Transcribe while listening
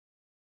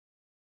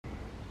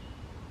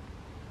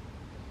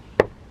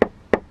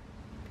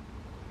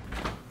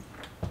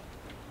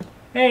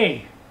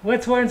Hey,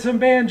 let's learn some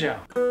banjo.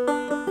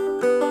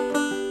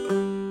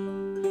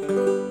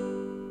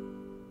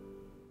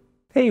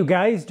 Hey you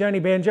guys, Johnny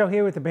Banjo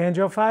here with the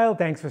Banjophile.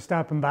 Thanks for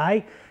stopping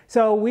by.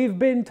 So we've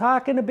been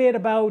talking a bit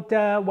about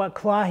what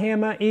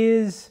clawhammer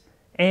is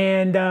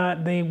and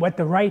what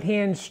the right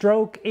hand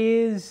stroke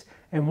is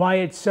and why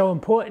it's so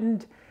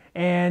important.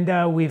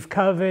 And we've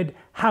covered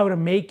how to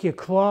make your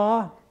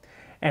claw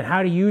and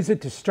how to use it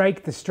to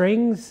strike the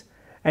strings.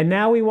 And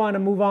now we want to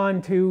move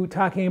on to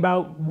talking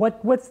about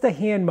what's the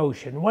hand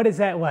motion? What is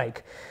that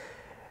like?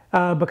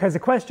 Because the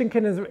question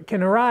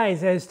can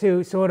arise as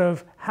to sort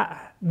of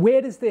where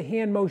does the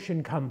hand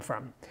motion come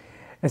from?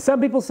 And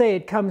some people say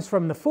it comes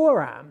from the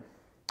forearm,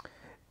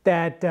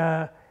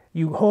 that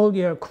you hold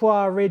your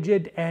claw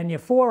rigid and your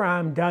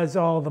forearm does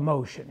all the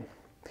motion.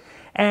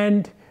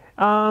 And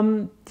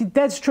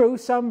that's true.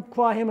 Some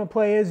clawhammer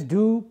players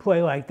do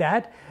play like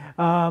that.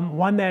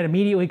 One that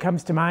immediately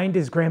comes to mind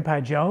is Grandpa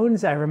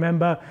Jones. I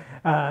remember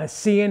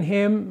seeing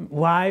him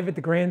live at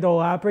the Grand Ole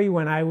Opry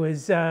when I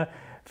was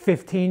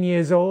 15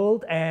 years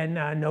old and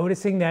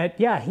noticing that,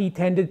 yeah, he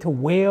tended to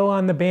wail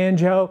on the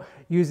banjo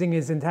using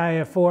his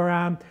entire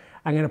forearm.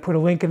 I'm going to put a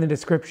link in the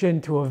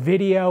description to a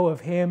video of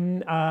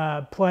him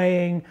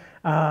playing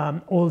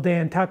Old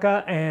Dan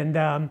Tucker,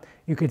 and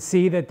you could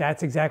see that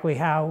that's exactly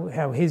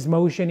how his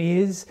motion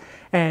is.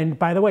 And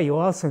by the way, you'll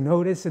also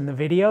notice in the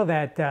video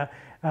that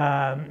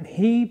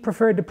he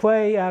preferred to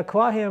play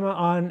clawhammer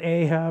on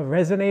a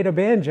resonator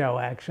banjo,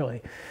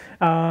 actually.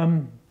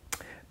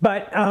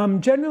 But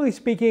generally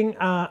speaking,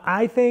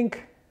 I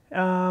think,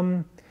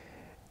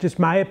 just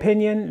my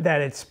opinion, that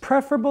it's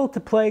preferable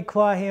to play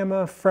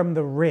clawhammer from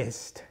the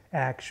wrist,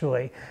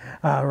 actually,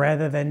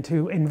 rather than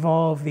to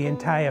involve the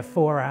entire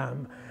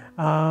forearm.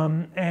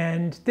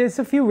 And there's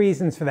a few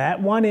reasons for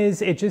that. One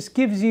is it just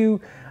gives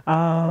you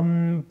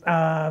finer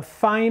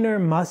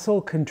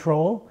muscle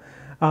control.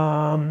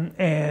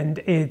 And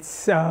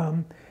it's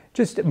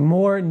just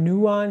more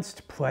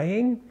nuanced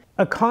playing.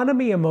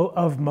 Economy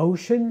of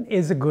motion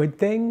is a good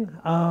thing.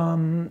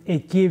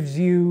 It gives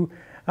you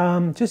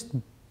just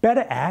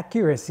better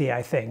accuracy,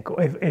 I think.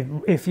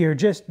 If you're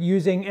just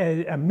using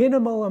a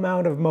minimal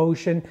amount of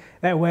motion,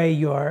 that way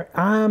your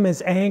arm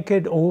is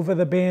anchored over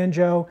the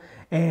banjo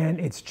and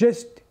it's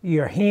just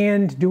your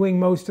hand doing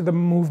most of the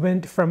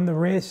movement from the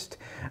wrist.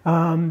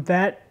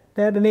 That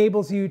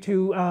enables you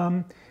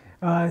to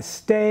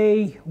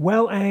stay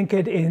well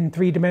anchored in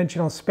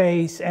three-dimensional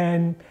space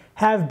and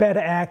have better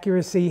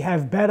accuracy,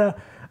 have better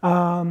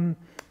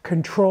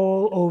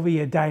control over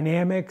your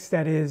dynamics,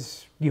 that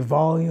is your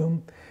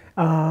volume,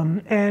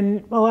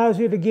 and allows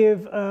you to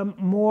give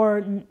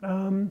more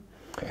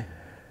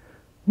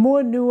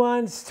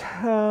nuanced,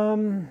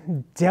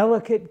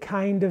 delicate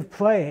kind of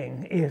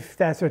playing, if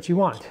that's what you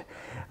want.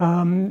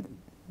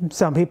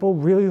 Some people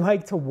really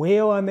like to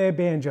wail on their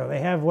banjo.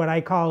 They have what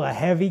I call a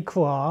heavy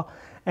claw,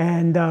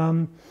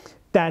 and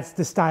that's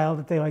the style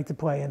that they like to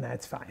play, and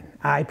that's fine.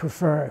 I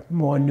prefer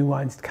more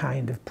nuanced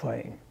kind of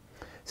playing.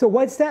 So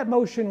what's that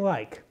motion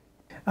like?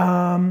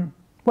 Well,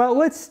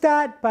 let's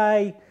start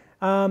by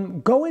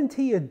going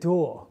to your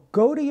door.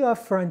 Go to your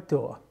front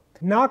door.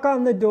 Knock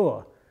on the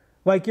door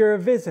like you're a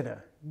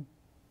visitor.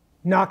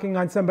 Knocking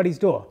on somebody's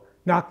door.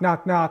 Knock,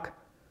 knock, knock.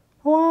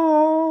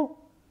 Hello?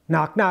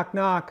 Knock, knock,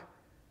 knock.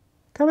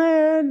 Come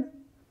in.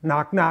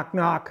 Knock, knock,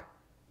 knock.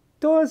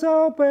 Door's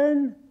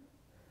open.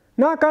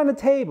 Knock on the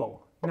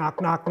table.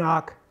 Knock, knock,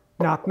 knock.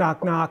 Knock,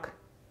 knock, knock.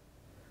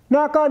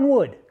 Knock on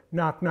wood.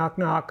 Knock, knock,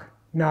 knock.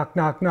 Knock,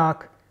 knock,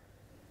 knock.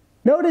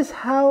 Notice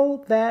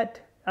how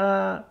that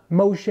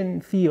motion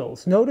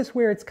feels. Notice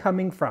where it's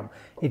coming from.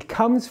 It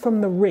comes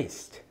from the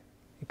wrist.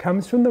 It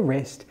comes from the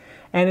wrist,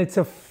 and it's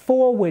a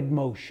forward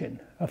motion.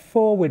 A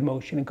forward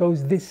motion. It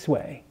goes this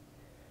way.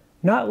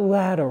 Not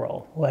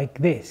lateral, like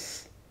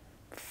this.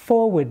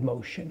 Forward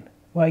motion,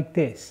 like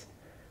this.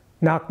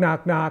 Knock,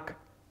 knock, knock.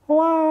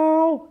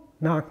 Hello?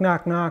 Knock,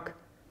 knock, knock.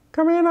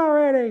 Come in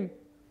already.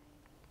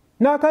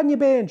 Knock on your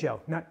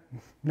banjo.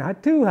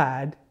 Not too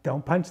hard.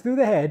 Don't punch through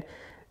the head.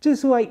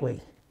 Just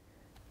lightly.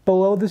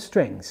 Below the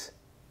strings.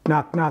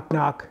 Knock, knock,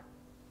 knock.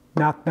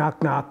 Knock,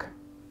 knock, knock.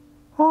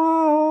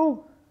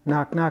 Hello?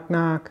 Knock, knock,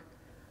 knock.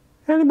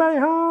 Anybody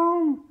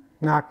home?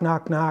 Knock,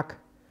 knock, knock.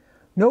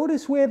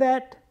 Notice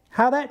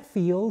how that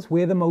feels,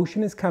 where the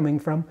motion is coming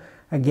from.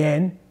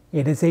 Again,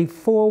 it is a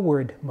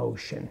forward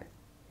motion.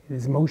 It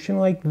is motion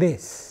like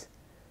this.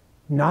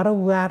 Not a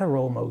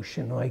lateral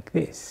motion like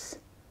this.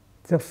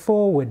 It's a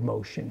forward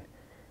motion.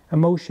 A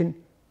motion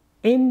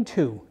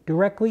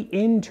directly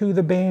into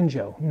the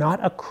banjo.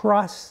 Not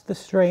across the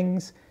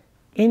strings,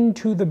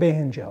 into the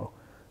banjo.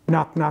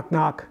 Knock, knock,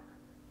 knock.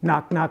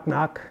 Knock, knock,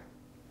 knock.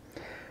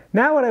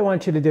 Now what I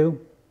want you to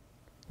do,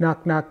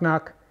 knock, knock,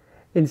 knock.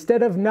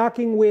 Instead of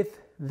knocking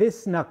with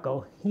this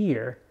knuckle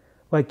here,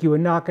 like you were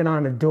knocking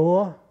on a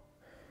door,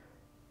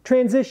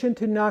 transition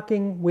to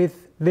knocking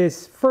with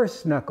this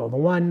first knuckle, the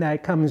one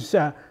that comes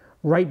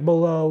right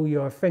below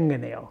your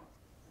fingernail.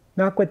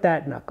 Knock with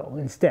that knuckle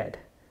instead,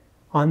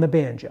 on the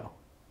banjo.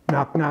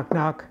 Knock, knock,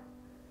 knock.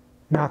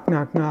 Knock,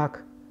 knock,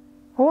 knock.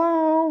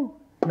 Hello?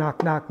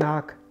 knock, knock,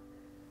 knock.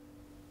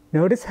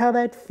 Notice how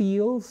that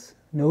feels.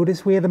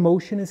 Notice where the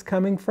motion is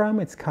coming from.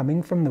 It's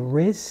coming from the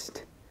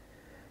wrist.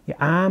 Your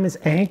arm is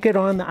anchored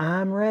on the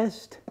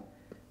armrest.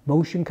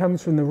 Motion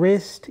comes from the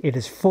wrist. It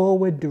is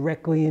forward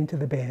directly into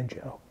the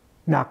banjo.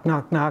 Knock,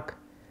 knock, knock.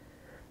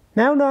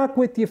 Now knock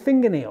with your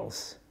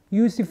fingernails.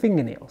 Use your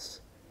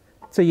fingernails.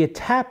 So you're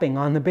tapping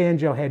on the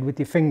banjo head with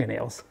your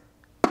fingernails.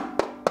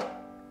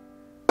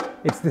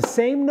 It's the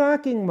same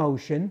knocking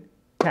motion.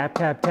 Tap,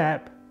 tap,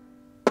 tap.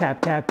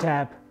 Tap, tap,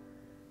 tap.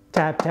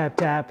 Tap, tap,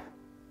 tap.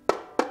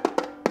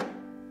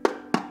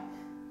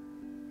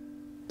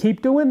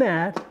 Keep doing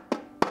that.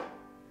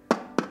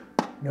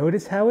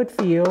 Notice how it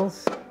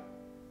feels.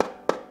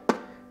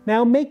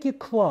 Now make your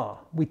claw.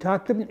 We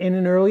talked in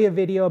an earlier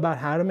video about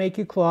how to make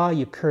your claw.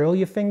 You curl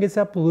your fingers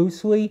up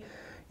loosely.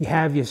 You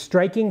have your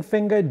striking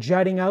finger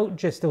jutting out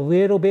just a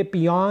little bit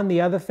beyond the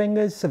other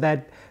fingers so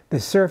that the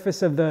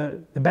surface of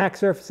the back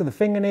surface of the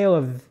fingernail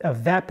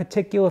of that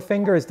particular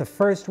finger is the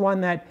first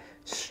one that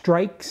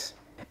strikes.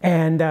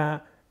 And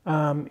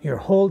you're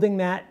holding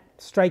that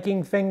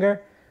striking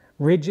finger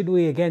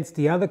rigidly against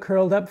the other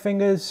curled up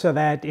fingers so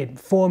that it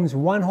forms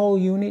one whole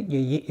unit.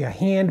 Your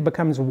hand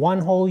becomes one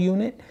whole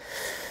unit.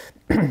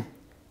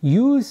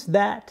 Use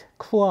that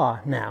claw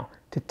now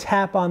to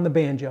tap on the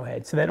banjo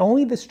head so that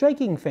only the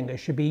striking finger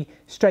should be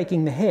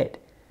striking the head.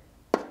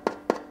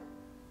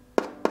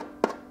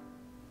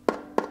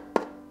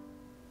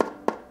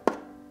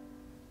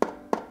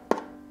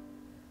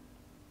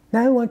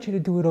 Now I want you to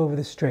do it over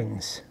the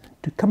strings.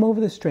 To come over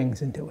the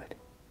strings and do it.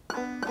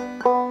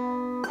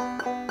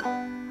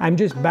 I'm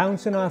just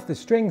bouncing off the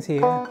strings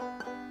here.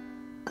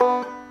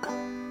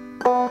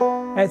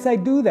 As I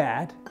do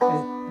that,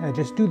 I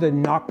just do the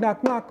knock,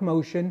 knock, knock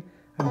motion.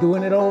 I'm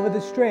doing it over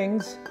the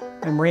strings.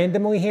 I'm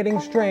randomly hitting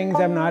strings.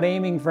 I'm not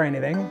aiming for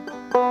anything.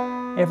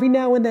 Every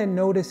now and then,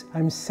 notice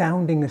I'm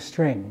sounding a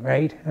string,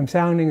 right? I'm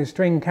sounding a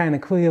string kind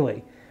of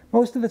clearly.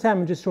 Most of the time,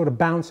 I'm just sort of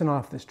bouncing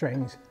off the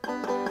strings.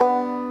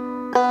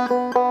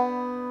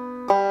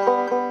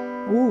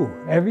 Ooh,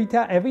 every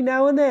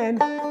now and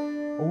then.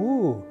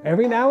 Ooh,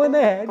 every now and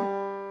then.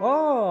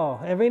 Oh,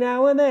 every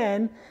now and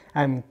then,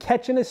 I'm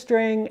catching a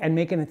string and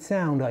making it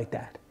sound like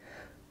that.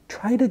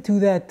 Try to do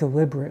that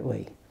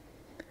deliberately.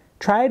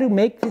 Try to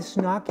make this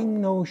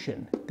knocking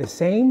motion the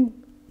same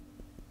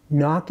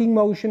knocking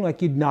motion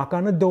like you'd knock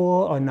on a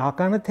door or knock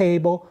on a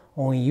table,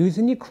 only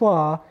using your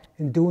claw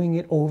and doing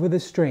it over the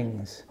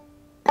strings.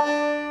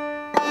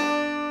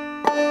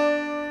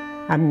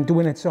 I'm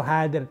doing it so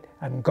hard that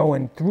I'm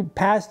going through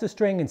past the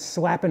string and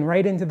slapping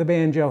right into the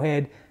banjo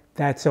head.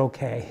 That's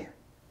okay.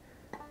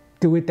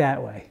 Do it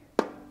that way.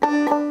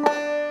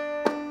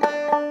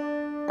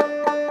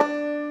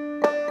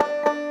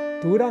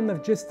 Do it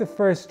on just the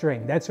first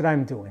string. That's what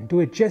I'm doing. Do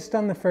it just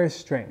on the first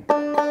string.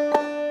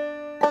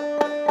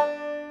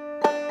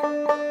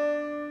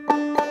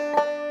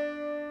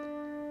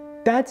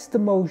 That's the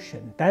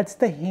motion. That's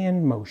the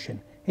hand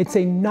motion. It's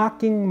a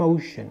knocking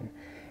motion.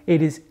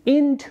 It is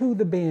into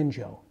the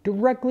banjo,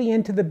 directly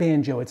into the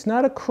banjo. It's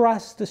not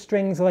across the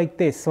strings like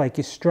this, like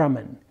you're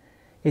strumming.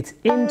 It's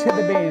into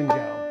the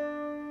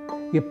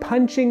banjo. You're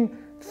punching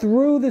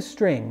through the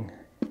string,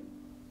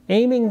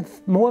 aiming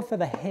more for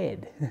the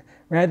head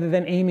rather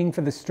than aiming for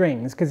the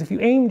strings. Because if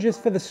you aim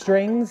just for the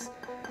strings,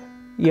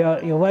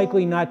 you're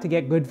likely not to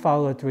get good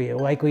follow through. You're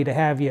likely to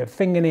have your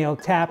fingernail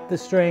tap the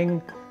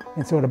string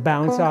and sort of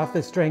bounce off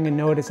the string and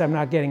notice I'm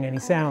not getting any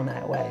sound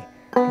that way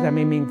because I'm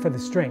aiming for the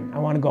string. I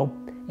want to go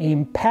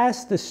aim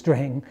past the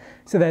string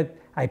so that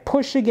I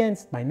push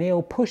against, my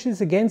nail pushes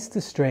against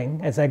the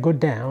string as I go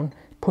down,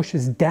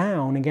 pushes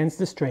down against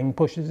the string,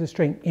 pushes the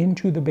string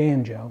into the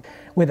banjo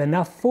with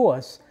enough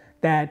force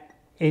that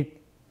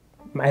it,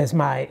 as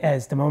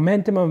the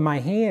momentum of my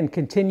hand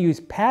continues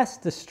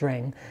past the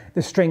string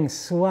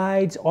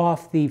slides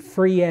off the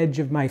free edge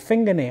of my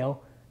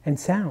fingernail and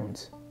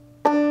sounds.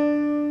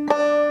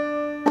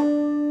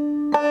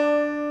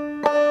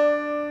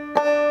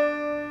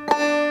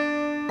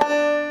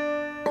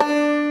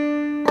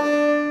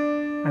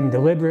 I'm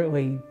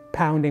deliberately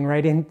tapping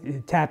right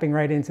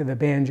into the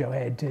banjo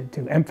head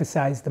to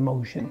emphasize the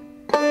motion.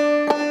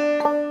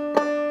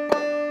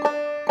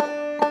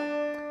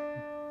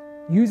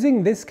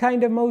 Using this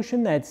kind of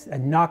motion, that's a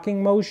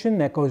knocking motion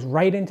that goes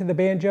right into the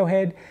banjo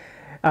head,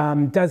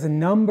 does a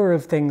number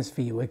of things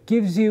for you. It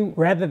gives you,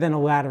 rather than a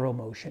lateral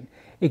motion,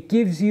 it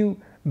gives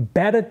you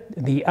better,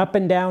 the up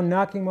and down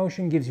knocking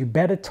motion gives you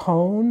better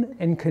tone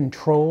and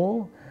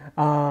control.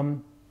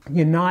 Rather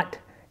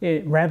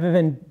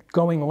than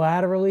going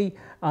laterally,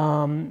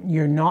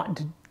 you're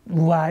not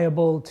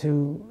liable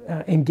to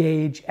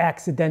engage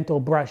accidental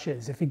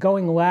brushes. If you're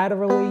going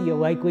laterally, you're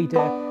likely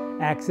to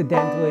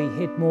accidentally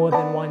hit more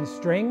than one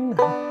string.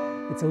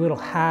 It's a little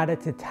harder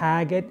to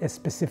target a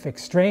specific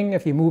string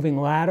if you're moving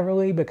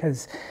laterally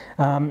because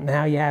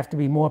now you have to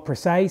be more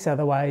precise,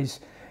 otherwise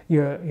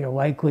you're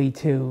likely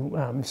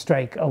to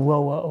strike a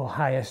lower or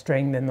higher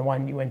string than the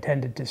one you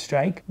intended to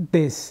strike.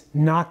 This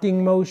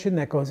knocking motion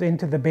that goes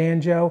into the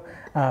banjo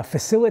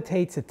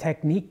facilitates a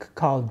technique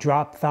called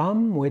drop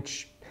thumb,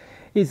 which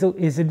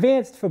is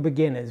advanced for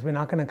beginners. We're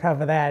not going to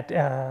cover that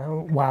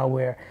while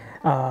we're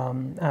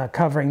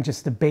covering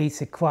just the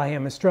basic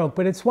clawhammer stroke,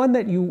 but it's one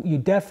that you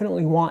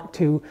definitely want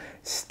to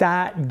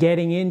start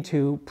getting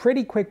into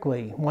pretty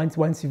quickly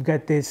once you've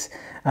got this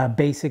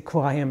basic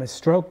clawhammer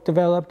stroke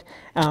developed.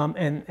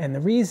 And the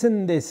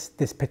reason this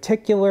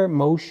particular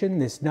motion,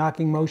 this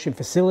knocking motion,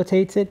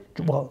 facilitates it,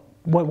 well,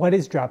 what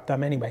is drop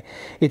thumb anyway?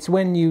 It's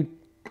when you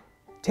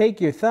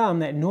take your thumb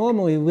that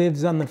normally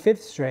lives on the 5th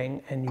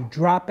string and you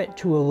drop it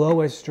to a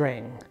lower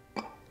string.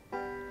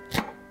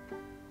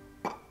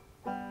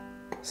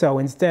 So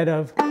instead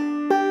of,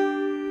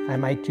 I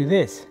might do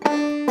this.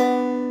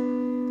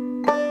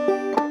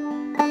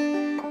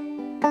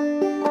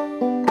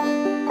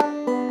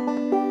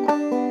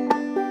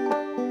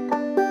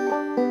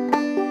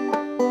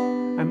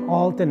 I'm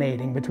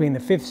alternating between the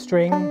 5th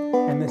string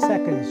and the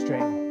 2nd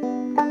string.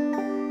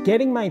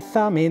 Getting my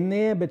thumb in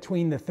there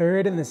between the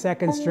 3rd and the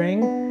 2nd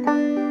string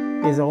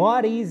is a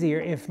lot easier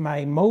if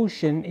my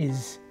motion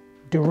is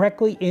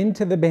directly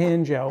into the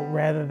banjo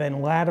rather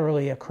than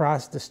laterally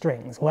across the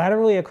strings.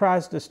 Laterally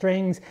across the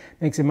strings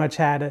makes it much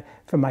harder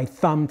for my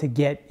thumb to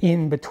get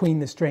in between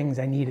the strings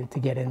I need it to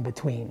get in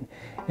between.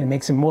 It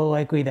makes it more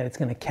likely that it's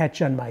going to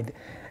catch on that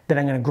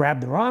I'm going to grab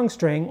the wrong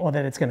string, or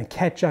that it's going to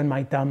catch on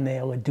my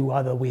thumbnail or do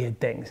other weird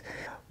things.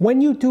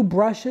 When you do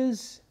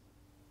brushes,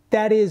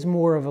 that is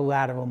more of a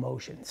lateral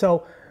motion.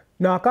 So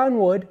knock on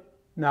wood,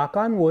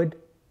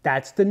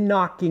 that's the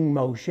knocking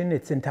motion.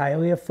 It's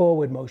entirely a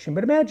forward motion.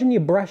 But imagine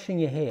you're brushing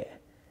your hair.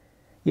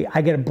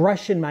 I get a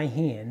brush in my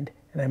hand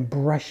and I'm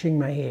brushing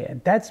my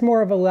hair. That's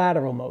more of a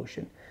lateral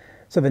motion.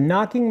 So the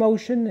knocking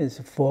motion is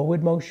a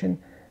forward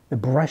motion. The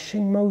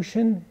brushing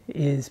motion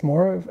is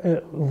more of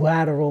a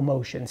lateral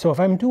motion. So if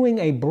I'm doing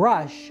a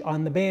brush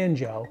on the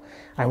banjo,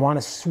 I want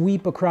to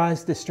sweep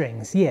across the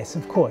strings. Yes,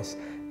 of course.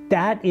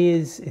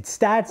 It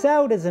starts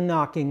out as a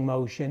knocking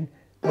motion,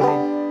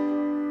 but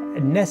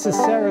it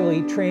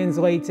necessarily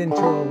translates into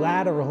a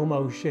lateral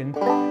motion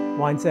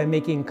once I'm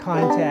making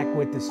contact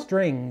with the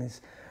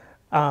strings,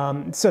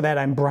 so that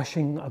I'm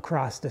brushing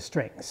across the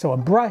strings. So a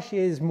brush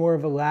is more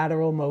of a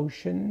lateral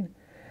motion,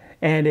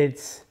 and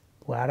it's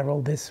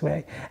lateral this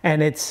way,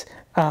 and it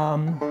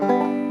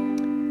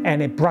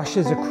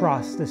brushes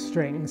across the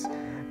strings.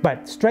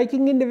 But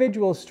striking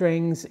individual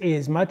strings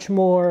is much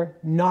more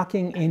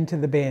knocking into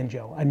the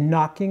banjo, a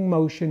knocking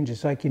motion,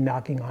 just like you're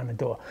knocking on a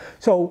door.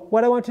 So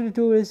what I want you to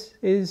do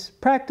is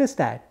practice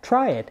that.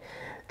 Try it.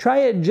 Try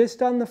it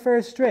just on the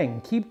 1st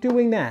string. Keep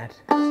doing that,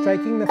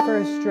 striking the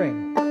 1st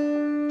string.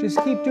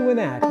 Just keep doing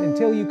that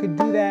until you could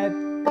do that.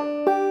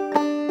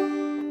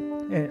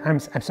 I'm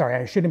sorry,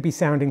 I shouldn't be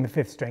sounding the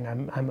 5th string.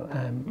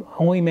 I'm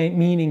only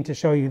meaning to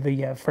show you the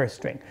 1st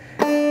string.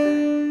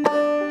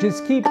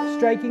 Just keep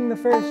striking the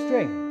 1st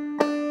string.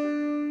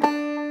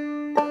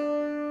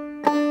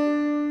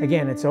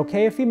 Again, it's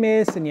okay if you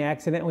miss and you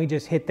accidentally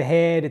just hit the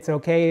head. It's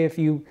okay if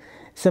you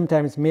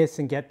sometimes miss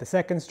and get the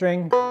 2nd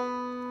string.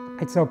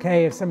 It's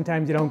okay if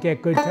sometimes you don't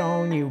get good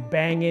tone, you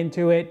bang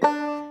into it,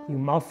 you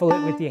muffle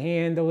it with your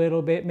hand a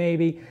little bit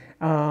maybe.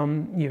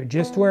 You're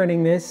just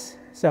learning this,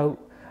 so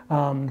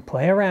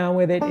play around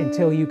with it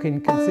until you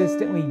can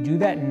consistently do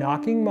that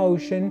knocking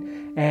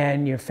motion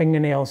and your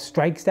fingernail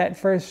strikes that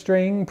 1st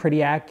string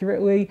pretty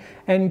accurately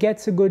and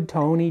gets a good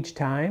tone each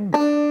time.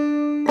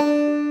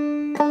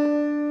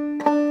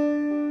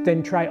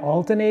 Then try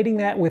alternating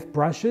that with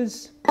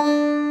brushes.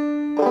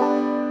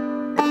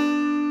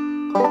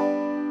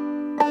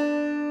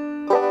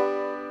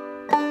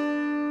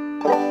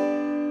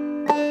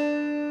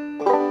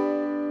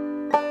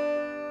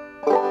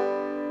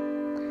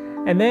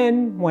 And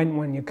then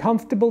when you're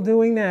comfortable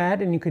doing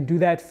that, and you can do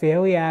that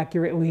fairly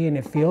accurately and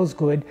it feels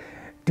good,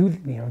 do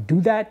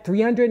that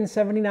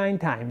 379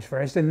 times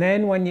first. And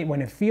then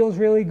when it feels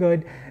really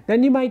good,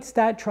 then you might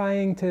start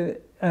trying to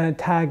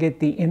target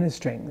the inner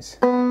strings.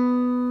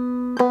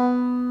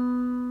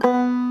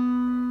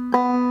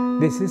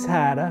 This is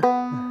harder.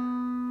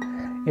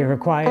 It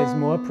requires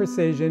more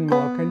precision,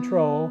 more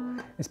control,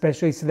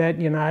 especially so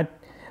that you're not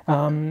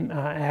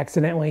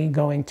accidentally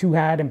going too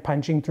hard and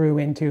punching through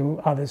into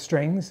other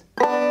strings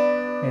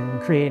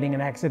and creating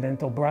an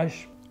accidental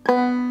brush.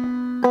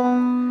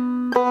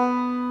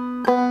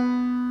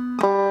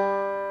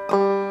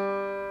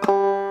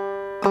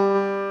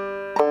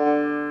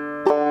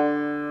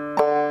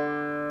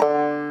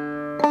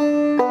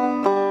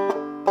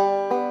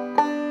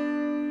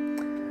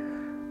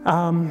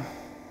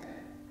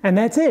 And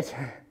that's it.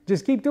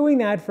 Just keep doing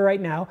that for right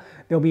now.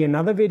 There'll be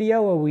another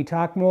video where we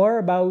talk more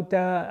about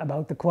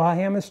the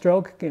clawhammer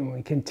stroke, and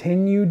we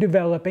continue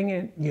developing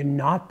it. You're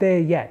not there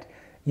yet.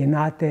 You're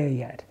not there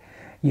yet.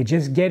 You're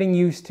just getting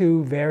used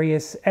to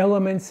various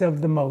elements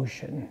of the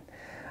motion.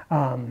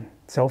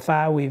 So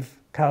far we've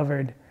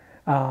covered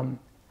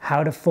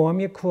how to form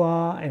your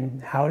claw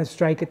and how to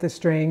strike at the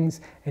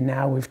strings, and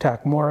now we've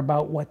talked more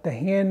about what the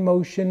hand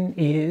motion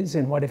is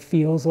and what it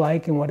feels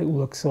like and what it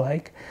looks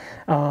like.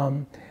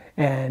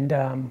 And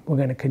we're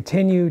going to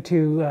continue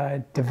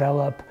to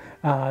develop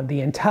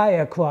the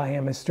entire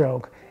clawhammer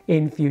stroke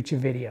in future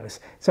videos.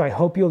 So I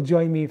hope you'll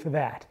join me for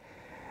that.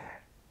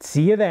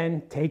 See you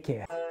then. Take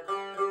care.